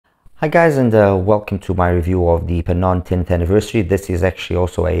Hi guys, and welcome to my review of the PENON 10th anniversary. This is actually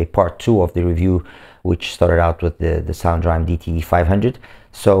also a part 2 of the review, which started out with the SoundDrime DTE 500.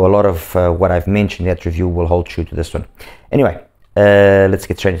 So a lot of what I've mentioned in that review will hold true to this one. Anyway, let's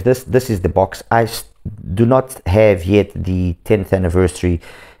get straight into this. This is the box. I do not have yet the 10th anniversary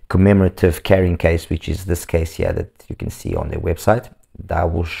commemorative carrying case, which is this case here that you can see on their website. I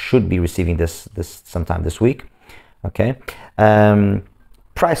should be receiving this sometime this week. Okay.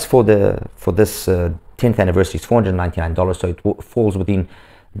 Price for this 10th anniversary is $499, so it falls within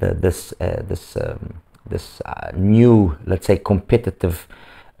this new, let's say, competitive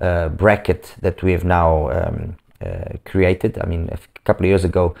bracket that we have now created. I mean, a couple of years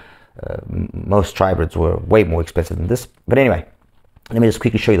ago, most Tribrids were way more expensive than this. But anyway, let me just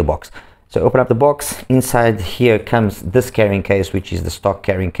quickly show you the box. So open up the box. Inside here comes this carrying case, which is the stock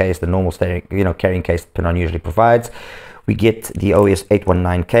carrying case, the normal carrying case that PENON usually provides. We get the OS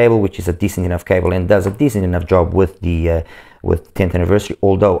 819 cable, which is a decent enough cable and does a decent enough job with the 10th anniversary,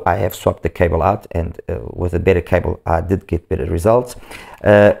 although I have swapped the cable out, and with a better cable I did get better results.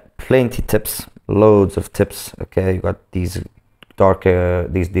 Plenty tips, loads of tips. Okay, you got these darker,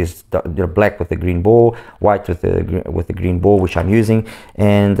 they're black with the green ball, white with the green ball, which I'm using,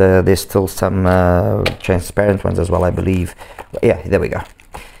 and there's still some transparent ones as well, I believe. Yeah, there we go.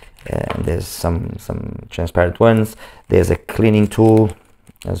 And there's some transparent ones. There's a cleaning tool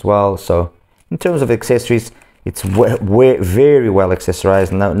as well. So in terms of accessories, it's very well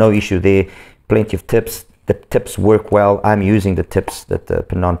accessorized. No issue there. Plenty of tips. The tips work well. I'm using the tips that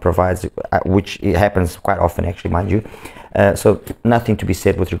PENON provides, which it happens quite often, actually, mind you. So nothing to be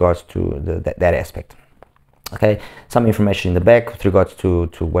said with regards to that aspect. Okay, some information in the back with regards to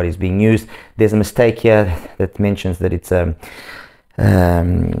what is being used. There's a mistake here that mentions that it's a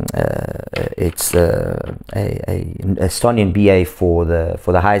Estonian BA for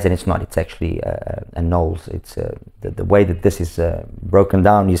the highs, and it's not. It's actually a Knowles. It's the way that this is broken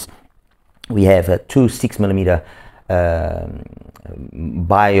down is we have two 6mm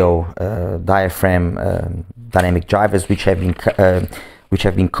bio diaphragm dynamic drivers, which have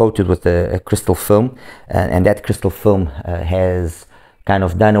been coated with a crystal film, and that crystal film has kind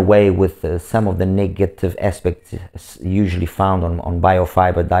of done away with some of the negative aspects usually found on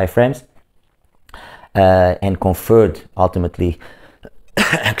biofiber diaphragms, and conferred ultimately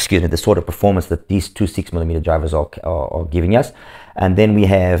excuse me, the sort of performance that these two 6mm drivers are giving us. And then we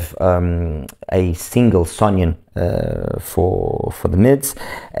have a single Sonian for the mids,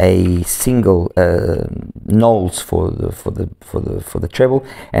 a single Knowles for the treble,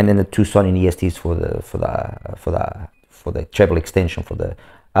 and then the two Sonian ESTs for the treble extension, for the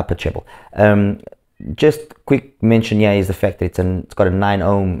upper treble. Just quick mention here is the fact that it's got a 9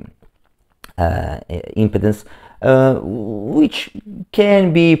 ohm impedance, which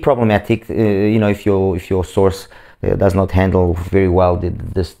can be problematic, you know, if your source does not handle very well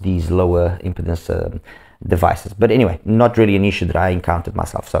these lower impedance devices. But anyway, not really an issue that I encountered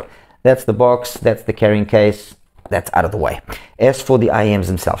myself. So that's the box, that's the carrying case, that's out of the way. As for the IEMs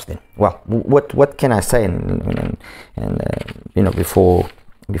themselves, then, well, what can I say, and you know, before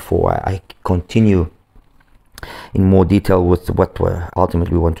I continue in more detail with what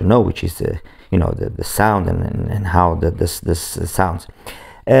ultimately we want to know, which is you know, the sound and how this sounds.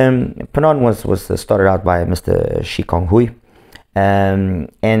 PENON was started out by Mr. Shi Kong Hui,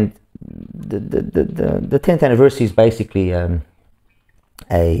 and the 10th anniversary is basically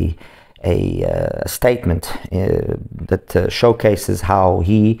a statement that showcases how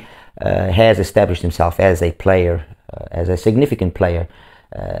he has established himself as a player, as a significant player,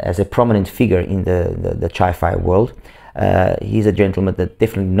 as a prominent figure in the HiFi world. He's a gentleman that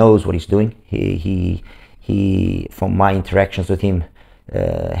definitely knows what he's doing. He from my interactions with him,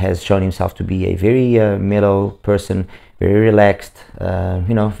 has shown himself to be a very mellow person, very relaxed,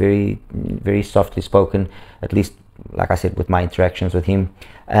 you know, very softly spoken, at least, like I said, with my interactions with him.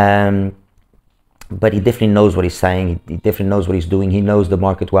 But he definitely knows what he's saying. He definitely knows what he's doing. He knows the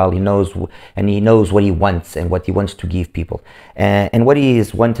market well. He knows what he wants and what he wants to give people. And what he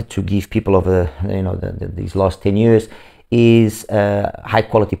has wanted to give people over, you know, these last 10 years is high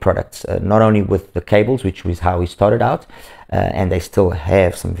quality products. Not only with the cables, which was how he started out, and they still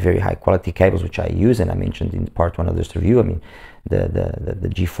have some very high quality cables which I use, and I mentioned in part 1 of this review. I mean, the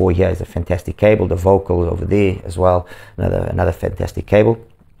G4 here is a fantastic cable. The Vocal over there as well, another fantastic cable.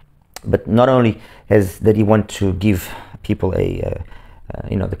 But not only did he want to give people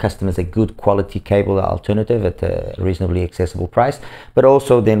you know, the customers a good quality cable alternative at a reasonably accessible price, but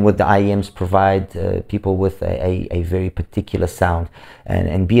also then with the IEMs provide people with a very particular sound,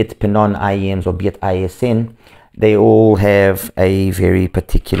 and be it PENON IEMs or be it ISN, they all have a very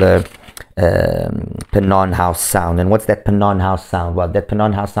particular PENON house sound. And what's that PENON house sound? Well, that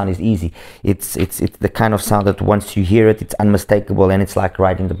PENON house sound is easy. It's the kind of sound that once you hear it, it's unmistakable, and it's like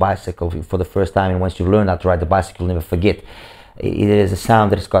riding the bicycle for the first time. And once you've learned how to ride the bicycle, you'll never forget. It is a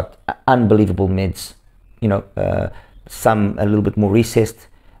sound that has got unbelievable mids, you know, some a little bit more recessed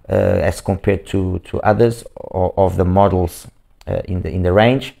as compared to others of the models in the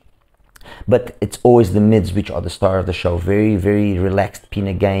range. But it's always the mids which are the star of the show. Very, very relaxed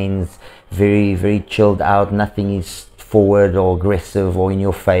pinna gains, very, very chilled out. Nothing is forward or aggressive or in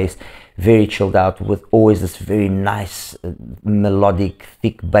your face. Very chilled out, with always this very nice melodic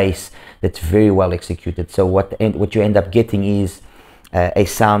thick bass that's very well executed. So what you end up getting is a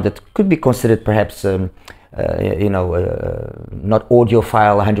sound that could be considered perhaps you know, not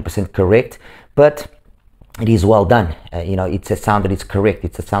audiophile 100% correct, but it is well done. You know, it's a sound that is correct,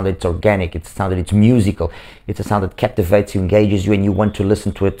 it's a sound that it's organic, it's a sound that it's musical, it's a sound that captivates you, engages you, and you want to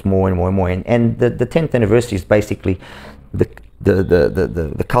listen to it more and more and more. And the 10th anniversary is basically the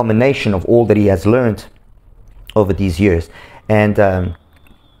culmination of all that he has learned over these years. And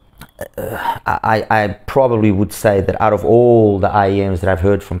I probably would say that out of all the IEMs that I've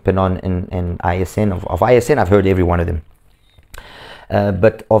heard from PENON and ISN, of ISN, I've heard every one of them.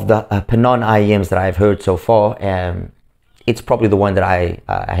 But of the PENON IEMs that I've heard so far, it's probably the one that I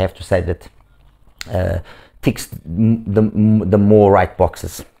have to say that ticks the more right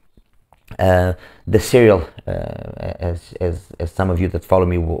boxes. The serial, as some of you that follow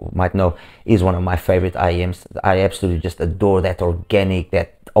me might know, is one of my favorite IEMs. I absolutely just adore that organic,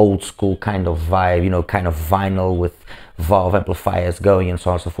 that old school kind of vibe, you know, kind of vinyl with valve amplifiers going and so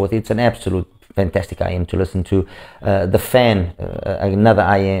on and so forth. It's an absolute fantastic IEM to listen to. The Fan, another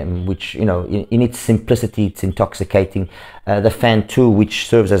IEM which, you know, in its simplicity, it's intoxicating. The Fan 2, which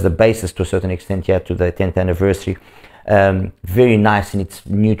serves as the basis to a certain extent here to the 10th anniversary. Very nice in its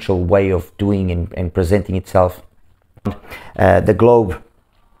neutral way of doing and presenting itself. The Globe,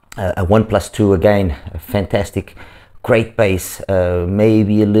 a 1+2, again, fantastic, great bass,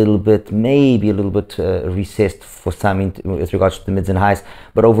 maybe a little bit recessed for some with regards to the mids and highs,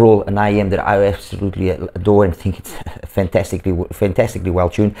 but overall an IEM that I absolutely adore and think it's fantastically well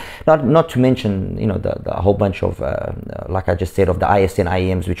tuned. Not to mention, you know, the whole bunch of like I just said, of the ISN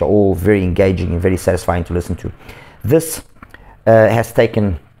IEMs, which are all very engaging and very satisfying to listen to. This has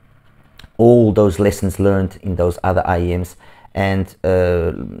taken all those lessons learned in those other IEMs and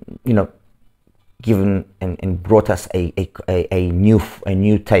you know, given and brought us a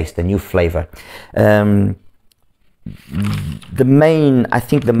new taste, a new flavor. I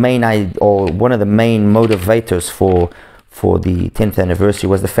think one of the main motivators for the 10th anniversary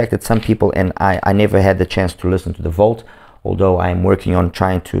was the fact that some people, and I never had the chance to listen to the Volt, although I'm working on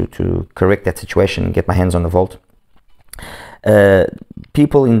trying to correct that situation and get my hands on the Volt.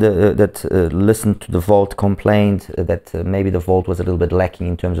 People that listened to the Volt complained that maybe the Volt was a little bit lacking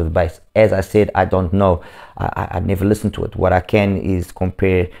in terms of the bass. As I said, I don't know. I never listened to it. What I can is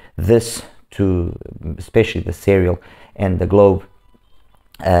compare this to especially the Serial and the Globe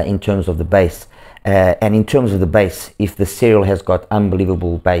in terms of the bass. And in terms of the bass, if the Serial has got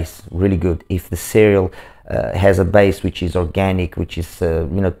unbelievable bass, really good. If the Serial has a bass which is organic, which is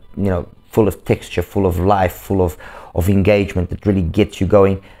you know, full of texture, full of life, full of engagement, that really gets you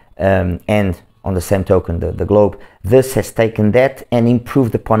going, and on the same token the Globe, this has taken that and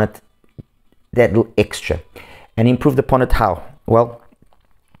improved upon it that little extra. And improved upon it how? Well,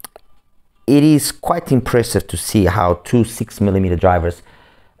 it is quite impressive to see how two 6mm drivers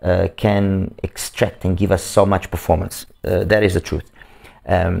can extract and give us so much performance. That is the truth.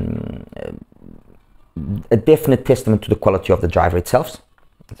 A definite testament to the quality of the driver itself.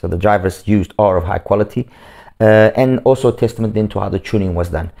 So the drivers used are of high quality, and also a testament then to how the tuning was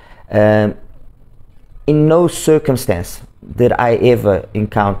done. In no circumstance did I ever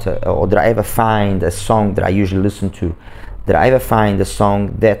encounter, or did I ever find a song that I usually listen to, did I ever find a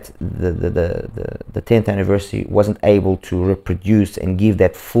song that the 10th anniversary wasn't able to reproduce and give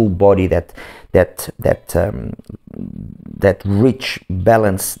that full body, that rich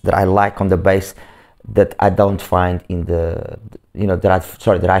balance that I like on the bass, that I don't find in the, you know, that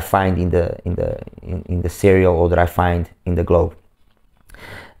I find in the Serial, or that I find in the Globe.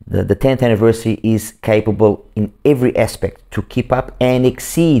 The 10th anniversary is capable in every aspect to keep up and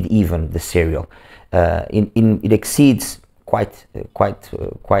exceed even the Serial. It exceeds quite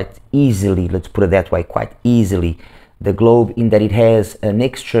easily, let's put it that way, quite easily, the Globe, in that it has an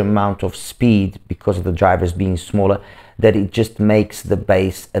extra amount of speed because of the drivers being smaller, that it just makes the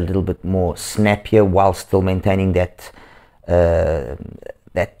bass a little bit more snappier while still maintaining that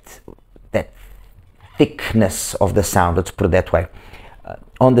thickness of the sound, let's put it that way.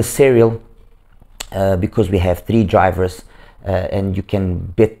 On the serial, because we have 3 drivers, and you can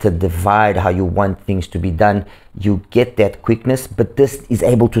better divide how you want things to be done, you get that quickness, but this is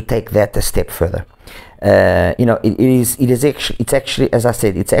able to take that a step further. You know, it's actually, as I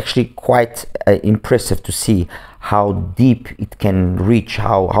said, it's actually quite impressive to see how deep it can reach,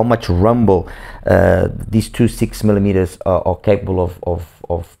 how much rumble these two 6mm are capable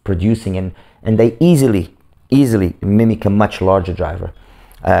of producing, and they easily mimic a much larger driver.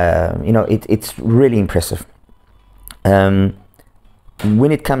 You know, it's really impressive.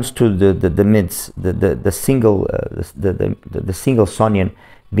 When it comes to the mids, the single Sonian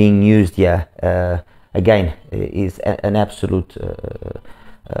being used here, again, is an absolute.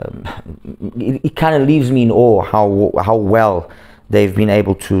 It kind of leaves me in awe how well they've been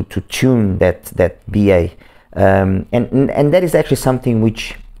able to tune that BA, and that is actually something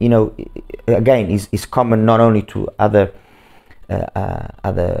which, you know, again is common not only to other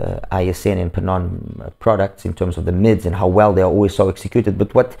ISN and PENON products in terms of the mids and how well they are always so executed,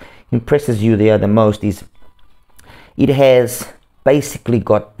 but what impresses you there the most is it has basically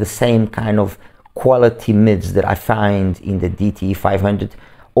got the same kind of quality mids that I find in the DTE 500,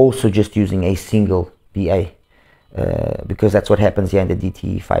 also just using a single BA, because that's what happens here in the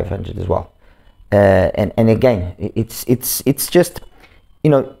DTE 500 as well. And again, it's just, you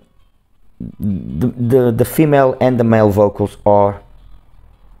know, the female and the male vocals are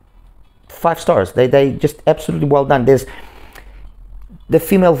 5 stars. They just absolutely well done. There's the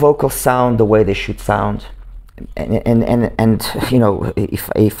female vocals sound the way they should sound, and you know,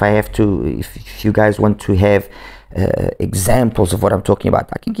 if I have to, if you guys want to have examples of what I'm talking about,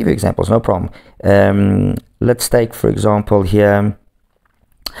 I can give you examples, no problem. Let's take for example here.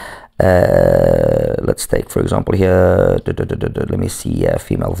 Let's take for example here, let me see,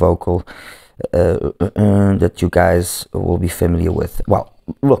 female vocal that you guys will be familiar with. Well,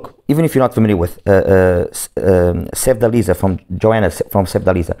 look, even if you're not familiar with Sevdaliza from Joanna from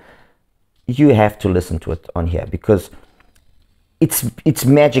Sevdaliza, you have to listen to it on here, because it's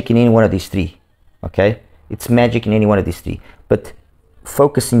magic in any one of these 3. Okay, it's magic in any one of these 3, but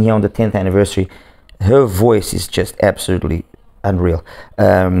focusing here on the 10th anniversary, her voice is just absolutely unreal.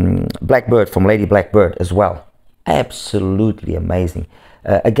 Blackbird from Lady Blackbird as well, absolutely amazing.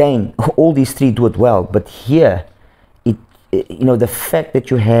 Again, all these 3 do it well, but here, you know, the fact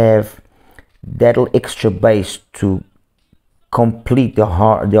that you have that little extra bass to complete the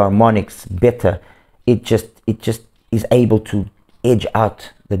harmonics better, it just is able to edge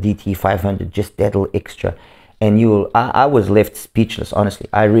out the DTE 500, just that little extra. And I was left speechless, honestly.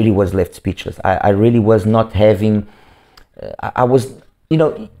 I really was left speechless. I really was not having. I was, you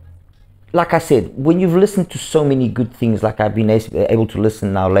know, like I said, when you've listened to so many good things, like I've been able to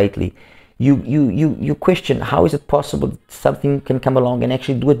listen now lately, you question, how is it possible that something can come along and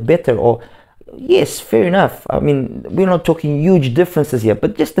actually do it better? Or yes, fair enough. I mean, we're not talking huge differences here,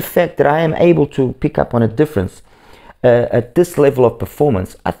 but just the fact that I am able to pick up on a difference at this level of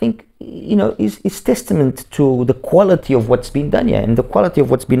performance, I think, you know, is testament to the quality of what's been done here and the quality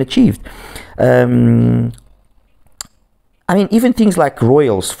of what's been achieved. I mean, even things like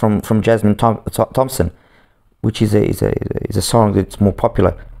Royals from Jasmine Thompson, which is a song that's more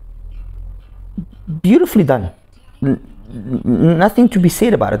popular, beautifully done. Nothing to be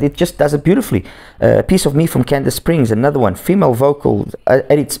said about it. It just does it beautifully. Piece of Me from Candice Springs, another one, female vocal,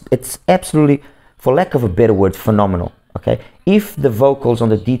 and it's absolutely, for lack of a better word, phenomenal. Okay, if the vocals on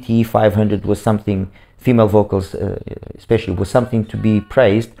the DTE 500 was something, female vocals especially, was something to be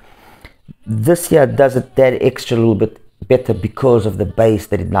praised, this here does it that extra little bit better because of the bass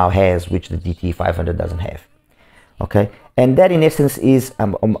that it now has, which the DTE 500 doesn't have. Okay, and that in essence is,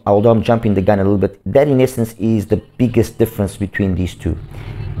 although I'm jumping the gun a little bit, that in essence is the biggest difference between these 2.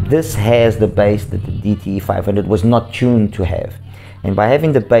 This has the bass that the DTE 500 was not tuned to have, and by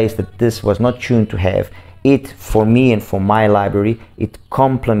having the bass that this was not tuned to have, it, for me and for my library, it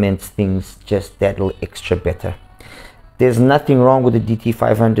complements things just that little extra better. There's nothing wrong with the DTE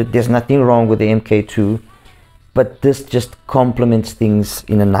 500, there's nothing wrong with the MK2, but this just complements things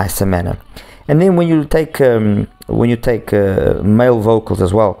in a nicer manner. And then when you take male vocals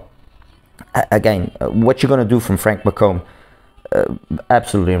as well, again, what you're going to do from Frank McComb,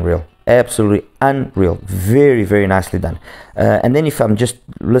 absolutely unreal, absolutely unreal, very, very nicely done. And then if I'm just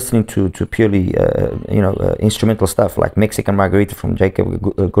listening to purely you know, instrumental stuff like Mexican Margarita from Jacob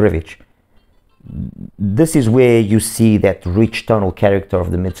Gurevich, this is where you see that rich tonal character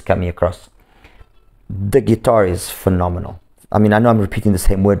of the mids coming across. The guitar is phenomenal. I mean, I know I'm repeating the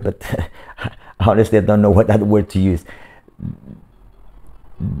same word, but honestly, I don't know what other word to use.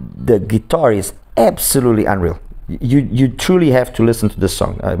 The guitar is absolutely unreal. You truly have to listen to this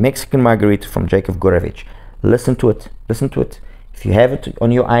song, Mexican Margarita from Jacob Gorovich. Listen to it, listen to it. If you have it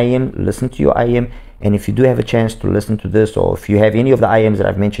on your IM, listen to your IM. And if you do have a chance to listen to this, or if you have any of the IMs that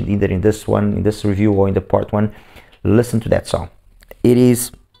I've mentioned either in this one, in this review, or in the part one, listen to that song. It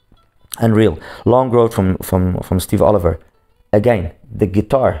is unreal. Long Road from Steve Oliver. Again, the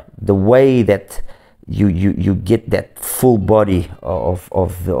guitar, the way that you get that full body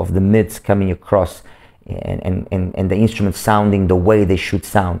of the mids coming across, and the instruments sounding the way they should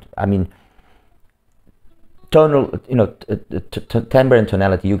sound. I mean, tonal, you know, timbre and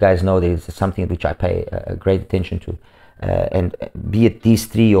tonality, you guys know that is something which I pay great attention to. And be it these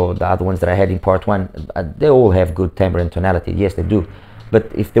three or the other ones that I had in part one, they all have good timbre and tonality. Yes, they do.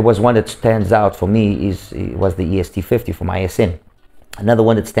 But if there was one that stands out for me, it was the EST50 from ISN. Another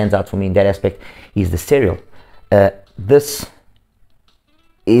one that stands out for me in that aspect is the Serial. This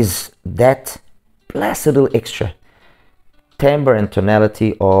is that placid little extra timbre and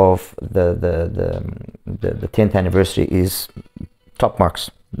tonality of the 10th anniversary is top marks.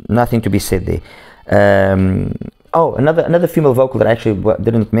 Nothing to be said there. Oh, another female vocal that I actually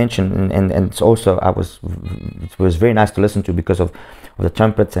didn't mention, and it's also it was very nice to listen to because of the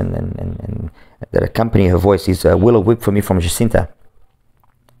trumpets and that accompany her voice, is Willow Whip for me from Jacinta.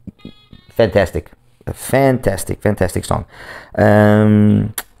 Fantastic, a fantastic song.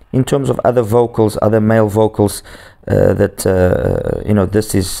 In terms of other vocals, other male vocals that you know,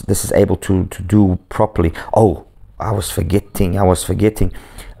 this is able to do properly. Oh, I was forgetting.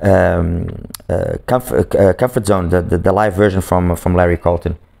 Comfort Zone, the live version from Larry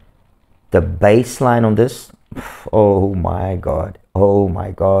Carlton. The bass line on this, oh my god.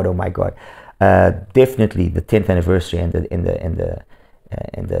 Definitely the 10th anniversary and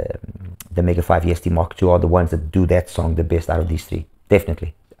the Mega 5 EST Mark II are the ones that do that song the best out of these three.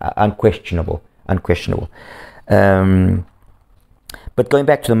 Definitely, unquestionable. But going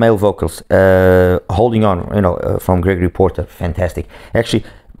back to the male vocals, Holding On, you know, from Gregory Porter, fantastic. Actually,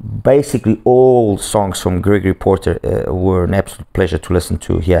 basically all songs from Gregory Porter were an absolute pleasure to listen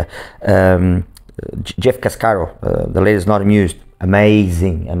to here. Jeff Cascaro, The Lady's Not Amused,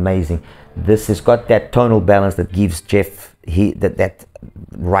 amazing. This has got that tonal balance that gives Jeff that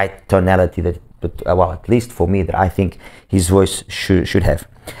right tonality that, well, at least for me, that I think his voice should have.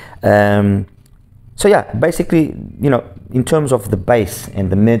 So yeah, basically, you know, in terms of the bass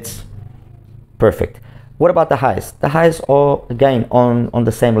and the mids, perfect. What about the highs? The highs are again on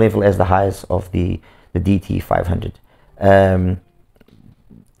the same level as the highs of the DT 500.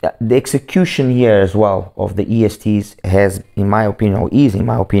 The execution here as well of the ESTs has, in my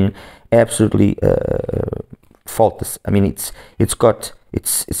opinion, absolutely faultless. I mean, it's got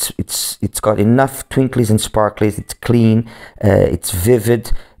enough twinklies and sparklies. It's clean, it's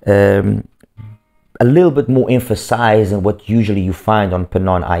vivid. A little bit more emphasized than what usually you find on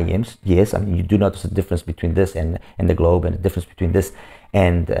PENON IEMs. Yes, I mean, you do notice the difference between this and the Globe, and the difference between this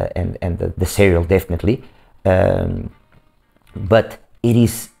and the Serial, definitely. But it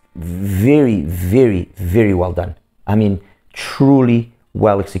is very well done. I mean, truly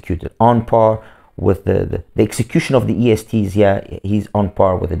well executed, on par with the execution of the ESTs here. He's on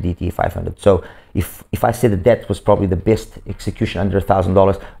par with the DT 500. So if I said that was probably the best execution under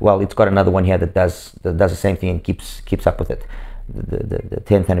 $1,000, well, it's got another one here that does the same thing and keeps up with it. The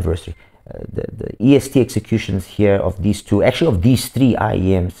 10th anniversary. The EST executions here of these two, actually of these three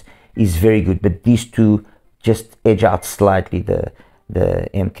IEMs, is very good, but these two just edge out slightly the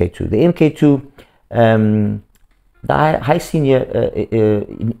MK2. The MK2, the high senior,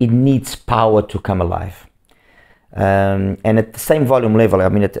 it needs power to come alive. And at the same volume level, I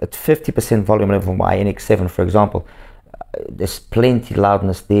mean, at 50% volume level, my NX7, for example, there's plenty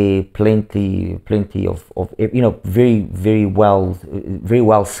loudness there, plenty of you know, very well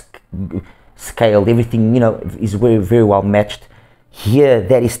scaled. Everything, you know, is very well matched. Here,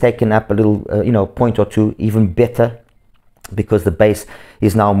 that is taken up a little, you know, point or two even better, because the bass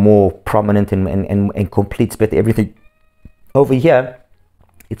is now more prominent and completes better everything. Over here,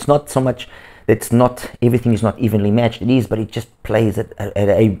 it's not so much, everything is not evenly matched. It is, but it just plays at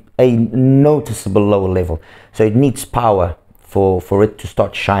a noticeable lower level. So it needs power for it to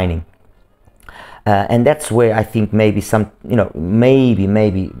start shining. And that's where I think maybe some, you know, maybe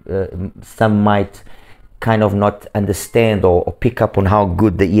some might kind of not understand or pick up on how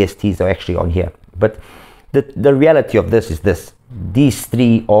good the ESTs are actually on here. But the reality of this is this: these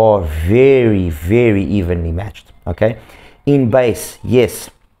three are very evenly matched. Okay, in bass,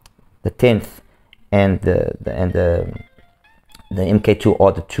 yes, the 10th and the MK2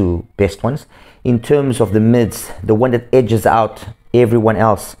 are the two best ones. In terms of the mids, the one that edges out everyone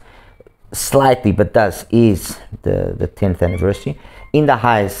else, slightly, but does, is the 10th anniversary. In the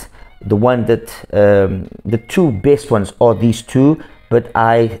highs, the one that the two best ones are these two, but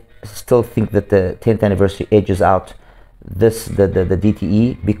I still think that the 10th anniversary edges out this the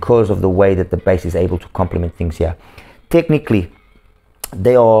DTE because of the way that the bass is able to complement things here. Technically,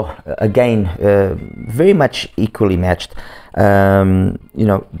 they are again very much equally matched. You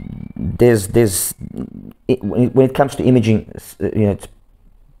know, when it comes to imaging, you know, it's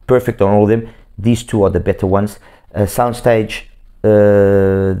perfect on all of them. These two are the better ones. Soundstage,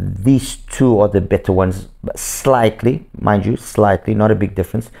 these two are the better ones, but slightly, mind you, slightly, not a big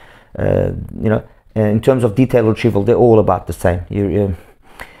difference. You know, in terms of detail retrieval, they're all about the same.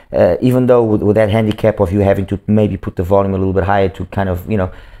 Even though with that handicap of you having to maybe put the volume a little bit higher to kind of, you know,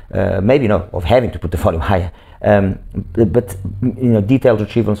 maybe no, of having to put the volume higher, but you know, detailed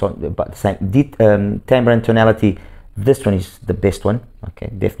retrieval and so on, about the same. Timbre and tonality, this one is the best one, okay,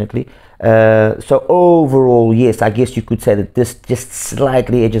 definitely. So overall, yes, I guess you could say that this just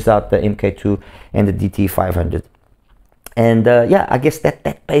slightly edges out the MK2 and the DT500. And yeah, I guess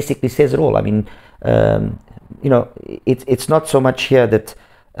that basically says it all. I mean, you know, it's not so much here that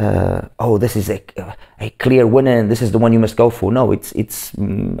oh, this is a clear winner and this is the one you must go for. No, it's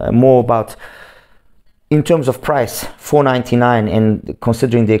more about, in terms of price, $499, and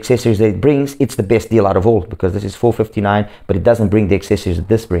considering the accessories that it brings, it's the best deal out of all, because this is $459, but it doesn't bring the accessories that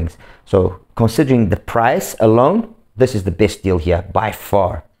this brings. So considering the price alone, this is the best deal here by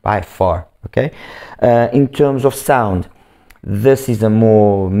far, okay. In terms of sound, this is a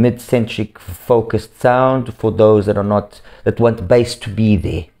more mid-centric focused sound for those that want bass to be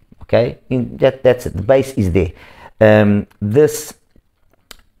there, okay. That's it, the bass is there. This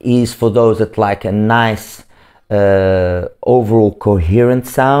is for those that like a nice overall coherent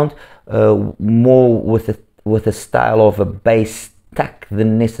sound, more with a style of a bass tuck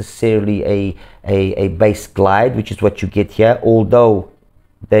than necessarily a bass glide, which is what you get here, although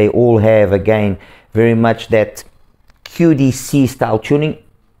they all have again very much that QDC style tuning,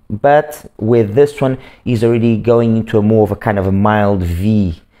 but where this one is already going into a more of a kind of a mild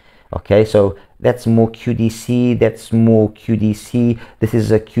V, okay. So that's more QDC, that's more QDC, this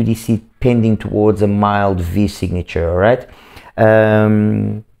is a QDC pending towards a mild V signature, all right.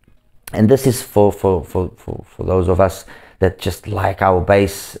 And this is for those of us that just like our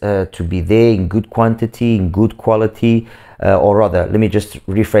bass to be there in good quantity, in good quality, or rather, let me just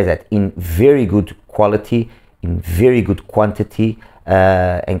rephrase that, in very good quality, in very good quantity,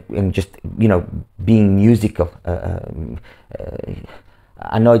 and just, you know, being musical.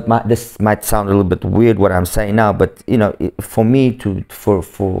 I know this might sound a little bit weird what I'm saying now, but you know, for me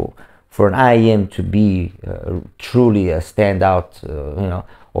for an IEM to be truly a standout, you know,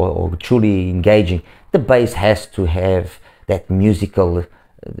 or truly engaging, the bass has to have that musical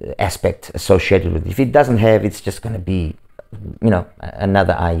aspect associated with it. If it doesn't have, it's just going to be, you know,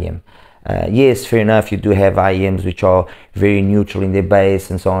 another IEM. Yes, fair enough, you do have IEMs which are very neutral in their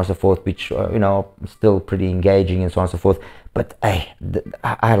bass and so on and so forth, which you know, still pretty engaging and so on and so forth. But hey,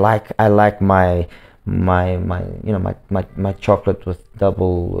 I like my you know, my chocolate with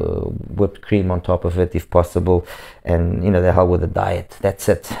double whipped cream on top of it if possible, and you know, the hell with the diet. That's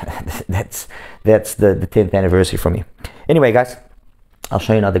it. that's the 10th anniversary for me. Anyway, guys, I'll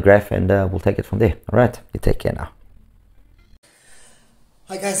show you another graph and we'll take it from there. All right, you take care now.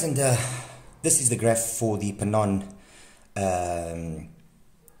 Hi guys, and this is the graph for the PENON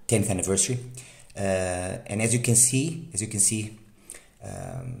 10th anniversary, and as you can see,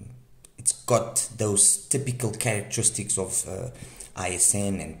 it's got those typical characteristics of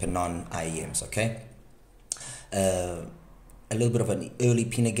ISN and PENON IEMs. Okay, a little bit of an early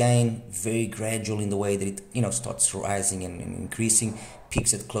pin again, very gradual in the way that it, you know, starts rising and increasing.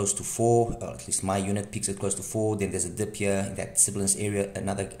 Peaks at close to 4, or at least my unit peaks at close to 4. Then there's a dip here in that sibilance area,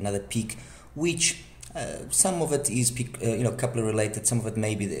 another peak, which some of it is peak, you know, coupler related. Some of it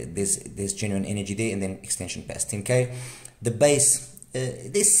maybe there's genuine energy there, and then extension past 10k. The bass,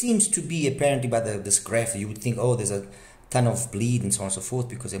 there seems to be, apparently by this graph, you would think, oh, there's a ton of bleed and so on and so forth,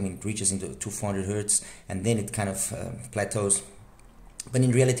 because I mean it reaches into 400 hertz and then it kind of plateaus. But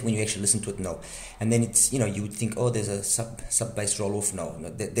in reality, when you actually listen to it, no. And then it's, you know, you would think, oh, there's a sub bass roll off. No,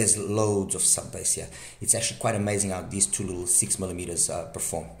 there's loads of sub bass here. It's actually quite amazing how these two little 6mm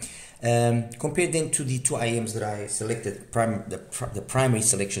perform. Compared then to the two IEMs that I selected, the primary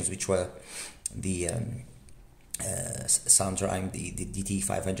selections, which were the Soundra IEM, the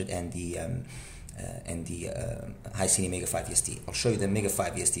DT500 and the HiCine Mega 5 EST. I'll show you the Mega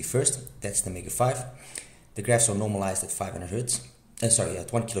 5 EST first. That's the Mega 5. The graphs are normalized at 500 hertz. Sorry,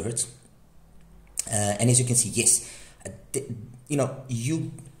 at 1 kilohertz. And as you can see, yes, you know,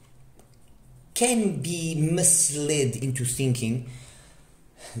 can be misled into thinking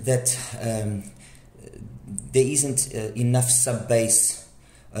that there isn't enough sub bass,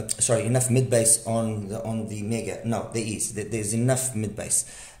 enough mid bass on the Mega. No, there is. There's enough mid bass,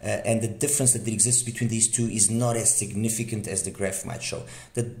 and the difference that exists between these two is not as significant as the graph might show.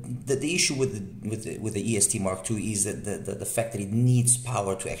 The issue with the EST Mark II is that the fact that it needs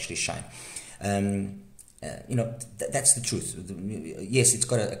power to actually shine. You know, that's the truth. Yes, it's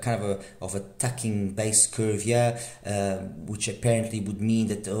got a kind of a tucking bass curve here, which apparently would mean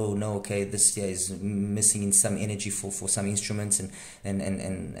that, oh no, okay, this here is missing in some energy for some instruments and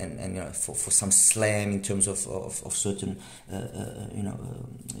you know, for some slam in terms of certain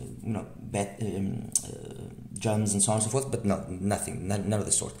drums and so on and so forth. But no, nothing, none of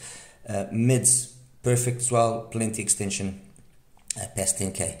the sort. Mids perfect as well, plenty extension, past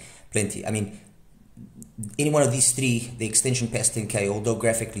 10K, plenty. I mean, any one of these three, the extension past 10K, although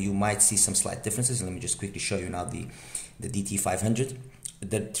graphically you might see some slight differences. Let me just quickly show you now the DT500.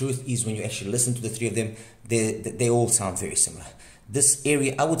 The truth is, when you actually listen to the three of them, they all sound very similar. This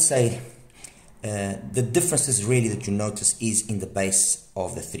area, I would say, the differences really that you notice is in the bass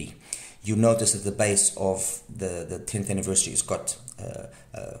of the three. You notice that the bass of the 10th anniversary has got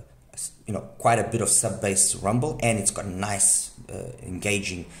you know, quite a bit of sub bass rumble, and it's got a nice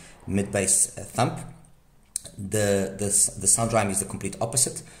engaging mid bass thump. The sound rhyme is the complete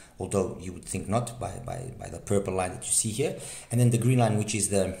opposite, although you would think not by the purple line that you see here. And then the green line, which is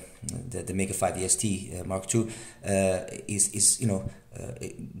the Mega 5 EST Mark II, is you know,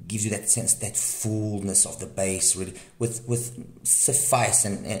 it gives you that sense, that fullness of the bass, really, with suffice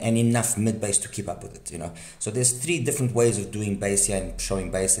and enough mid bass to keep up with it, you know. So there's three different ways of doing bass here and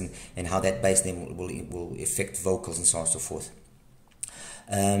showing bass, and how that bass then will affect vocals and so on and so forth.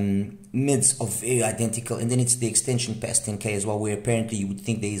 Mids are very identical, and then it's the extension past 10K as well, where apparently you would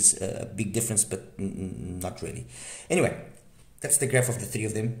think there is a big difference, but not really. Anyway, that's the graph of the three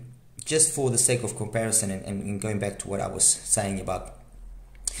of them. Just for the sake of comparison, and going back to what I was saying about,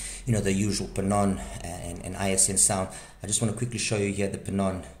 you know, the usual PENON and ISN sound, I just want to quickly show you here the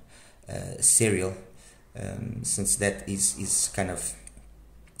PENON serial, since that is kind of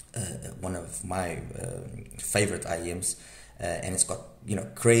one of my favorite IEMs. And it's got, you know,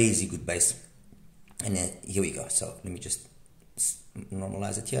 crazy good bass. And then here we go. So let me just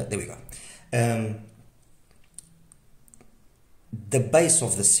normalize it here. There we go. The bass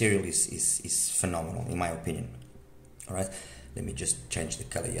of the serial is phenomenal, in my opinion. All right. Let me just change the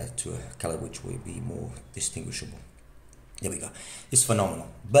color here to a color which will be more distinguishable. There we go. It's phenomenal.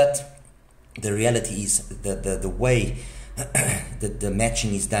 But the reality is the way that the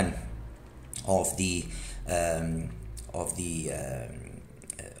matching is done of the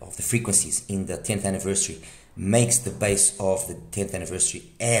frequencies in the 10th anniversary makes the bass of the 10th anniversary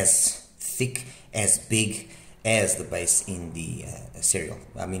as thick, as big as the bass in the serial.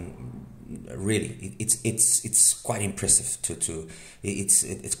 I mean, really, it's quite impressive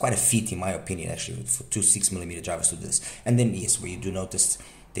it's quite a feat, in my opinion, actually, for two 6mm drivers to do this. And then yes, where you do notice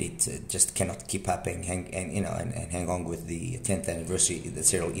that it just cannot keep up and hang on with the 10th anniversary. The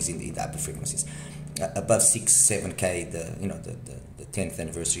serial is in the upper frequencies. Above 6-7K, the 10th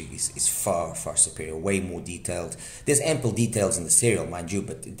anniversary is far superior, way more detailed. There's ample details in the serial, mind you,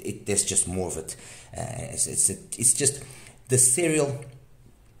 but there's just more of it. It's just, the serial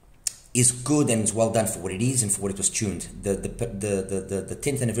is good and is well done for what it is and for what it was tuned. The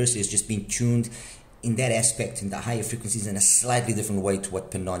 10th anniversary has just been tuned in that aspect, in the higher frequencies, in a slightly different way to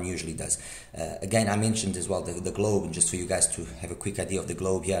what PENON usually does. Again, I mentioned as well the globe, and just for you guys to have a quick idea of the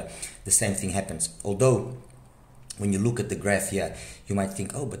globe here, the same thing happens. Although, when you look at the graph here, you might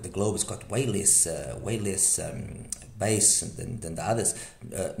think, oh, but the globe has got way less bass than the others.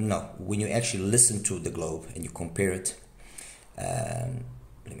 No, when you actually listen to the globe and you compare it,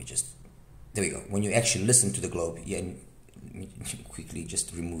 let me just, there we go. When you actually listen to the globe, yeah, quickly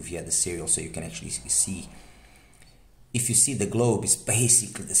just remove here the serial so you can actually see. If you see, the globe is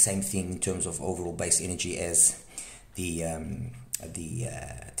basically the same thing in terms of overall bass energy as the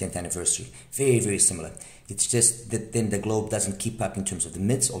 10th anniversary. Very similar. It's just that then the globe doesn't keep up in terms of the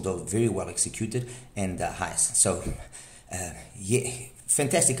mids, although very well executed, and the highs. So yeah,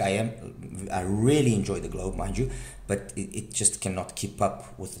 fantastic IM. I really enjoy the globe, mind you, but it just cannot keep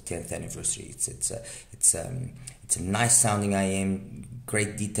up with the 10th anniversary. It's a nice sounding IM,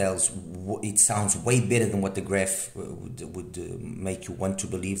 great details. It sounds way better than what the graph would make you want to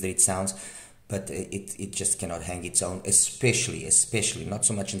believe that it sounds, but it just cannot hang its own, especially not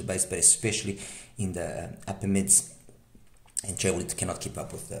so much in the bass, but especially in the upper mids. and Tribrid cannot keep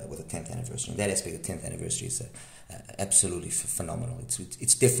up with the 10th anniversary. In that aspect, the 10th anniversary is absolutely phenomenal.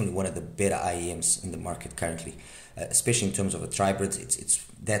 It's definitely one of the better IEMs in the market currently, especially in terms of a Tribrid. It's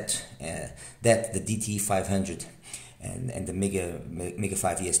that the DTE 500 and the Mega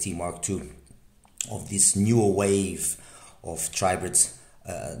 5 EST Mark II of this newer wave of Tribrids.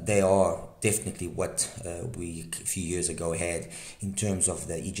 They are definitely what we a few years ago had in terms of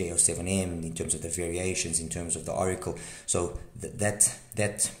the EJ07M, in terms of the variations, in terms of the Oracle. So that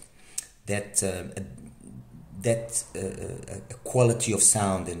quality of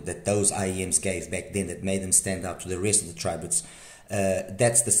sound and that those IEMs gave back then that made them stand out to the rest of the Tribrids,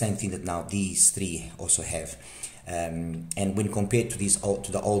 that's the same thing that now these three also have. And when compared to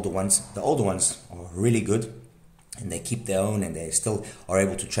the older ones are really good, and they keep their own, and they still are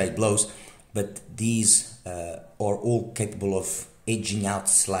able to trade blows, but these are all capable of edging out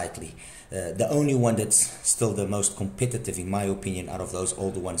slightly. The only one that's still the most competitive, in my opinion, out of those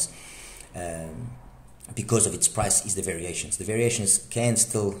older ones, because of its price, is the variations. The variations can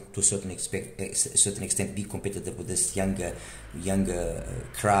still, to a certain extent, be competitive with this younger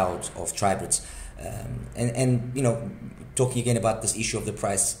crowd of Tribrids. And you know, talking again about this issue of the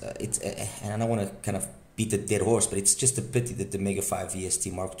price, and I don't want to kind of beat a dead horse, but it's just a pity that the Mega 5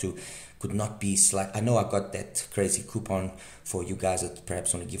 EST Mark II could not be I know I got that crazy coupon for you guys that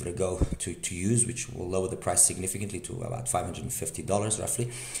perhaps want to give it a go to use, which will lower the price significantly to about $550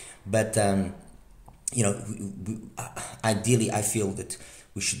 roughly. But you know, ideally I feel that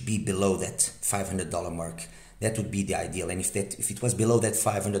we should be below that $500 mark. That would be the ideal, and if it was below that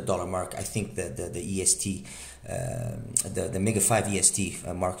 $500 mark, I think the EST, the Mega 5 EST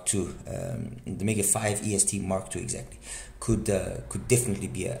Mark II, the Mega 5 EST Mark II exactly, could definitely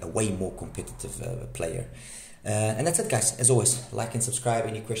be a way more competitive player. And that's it, guys. As always, like and subscribe.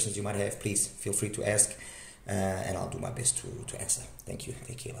 Any questions you might have, please feel free to ask, and I'll do my best to answer. Thank you.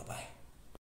 Take care. Bye bye.